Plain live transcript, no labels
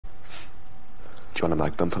Do you want to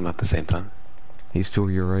mag dump him at the same time? He's to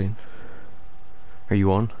your right. Are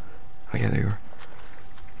you on? Oh yeah, there you are.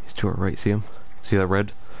 He's to our right, see him? See that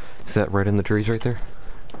red? See that red in the trees right there?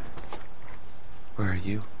 Where are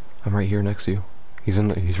you? I'm right here next to you. He's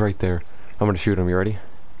right there. I'm gonna shoot him, you ready?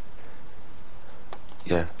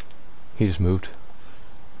 Yeah. He just moved.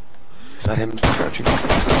 Is that him crouching?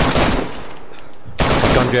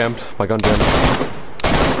 Gun jammed. My gun jammed.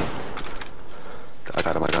 I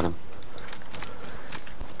got him.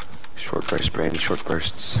 Short burst brain, short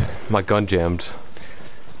bursts. My gun jammed.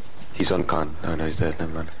 He's on con. Oh no, he's dead,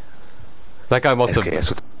 never mind. That guy must have... SKS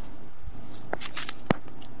with...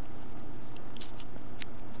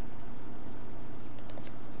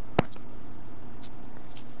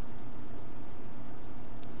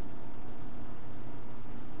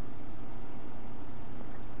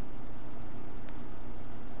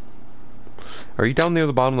 Are you down near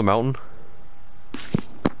the bottom of the mountain?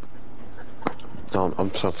 No,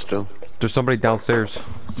 I'm stopped still. There's somebody downstairs.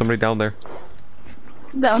 Somebody down there.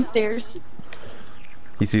 Downstairs.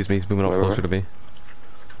 He sees me, he's moving up closer to me.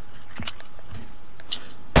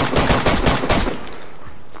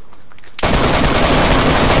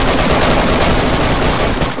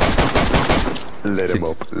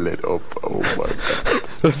 Lit up, oh my god.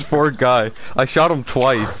 This poor guy. I shot him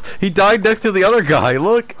twice. He died next to the other guy,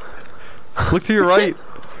 look! Look to your right!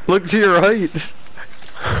 Look to your right!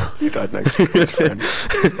 He died next to his friend.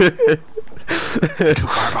 2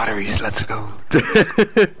 car batteries, let's go.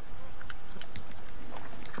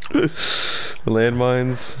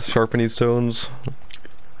 Landmines, sharpening stones.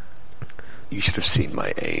 You should have seen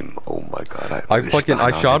my aim. Oh my god.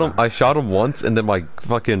 I shot him once and then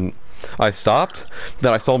I stopped.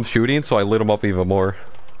 Then I saw him shooting, so I lit him up even more.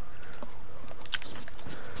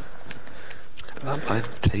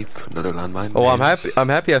 Landmine, tape, another landmine. Oh, I'm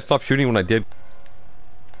happy I stopped shooting when I did.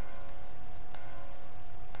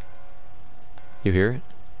 You hear it?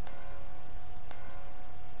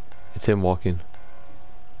 It's him walking.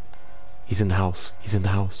 He's in the house. He's in the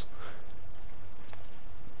house.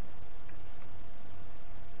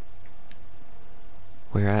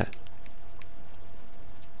 Where at?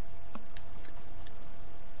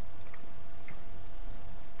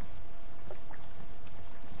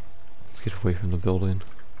 Let's get away from the building.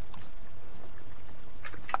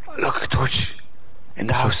 Look, a torch in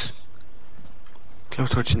the house. Glow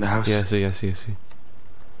torch in the house. Yeah, I see.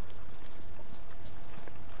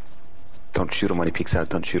 Don't shoot him when he peeks out,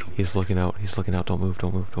 don't shoot him. He's looking out, don't move. Do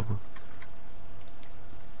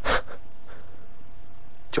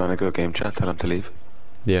you wanna go game chat? Tell him to leave.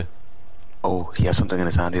 Yeah. Oh, he has something in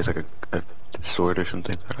his hand. He has like a sword or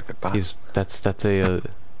something, or like a bat. That's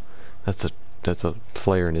a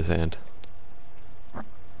flare in his hand.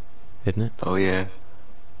 Isn't it? Oh yeah.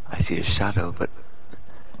 I see his shadow, but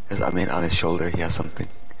I mean on his shoulder he has something.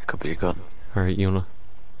 It could be a gun. Alright, Yuna.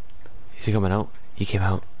 Is he coming out? He came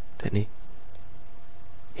out, didn't he?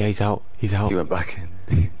 Yeah, he's out. He's out. He went back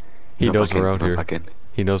in. He knows we're out here. Back in.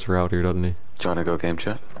 He knows we're out here, doesn't he? Do you wanna go game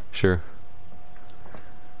chat? Sure.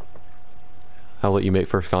 I'll let you make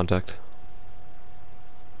first contact.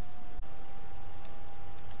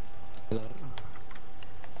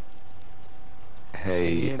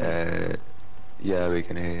 Hey, yeah, we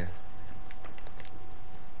can hear you.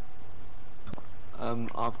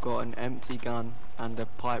 I've got an empty gun and a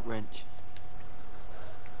pipe wrench.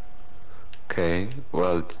 Okay,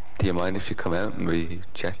 well, do you mind if you come out and we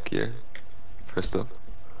check your stuff?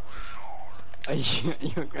 Are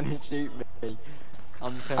you're gonna shoot me?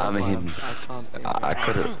 I'm terrified. I mean, I can't see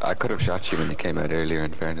I could have shot you when you came out earlier,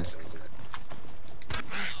 in fairness.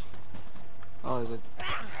 Oh, is it?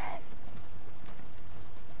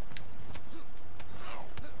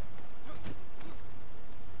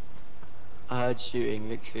 I heard shooting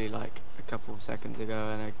literally like a couple of seconds ago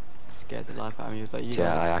and I scared the life out of me. He was like, you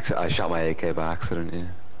Yeah, guys... I shot my AK by accident, yeah.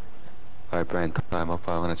 Alright, Brian, climb up.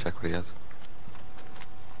 I want to check what he has.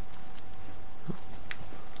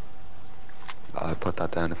 I'll put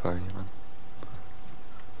that down for you, man.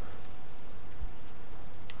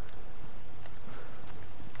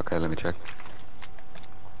 Okay, let me check.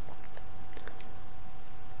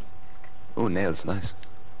 Oh, nails, nice.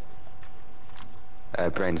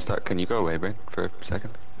 Brain, can you go away, Brain, for a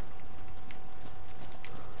second?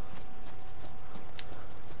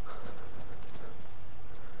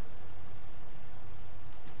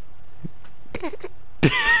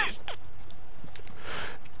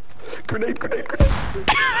 Grenade!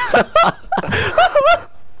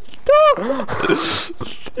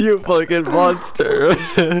 You fucking monster.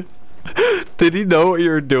 Did he know what you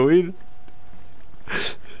were doing?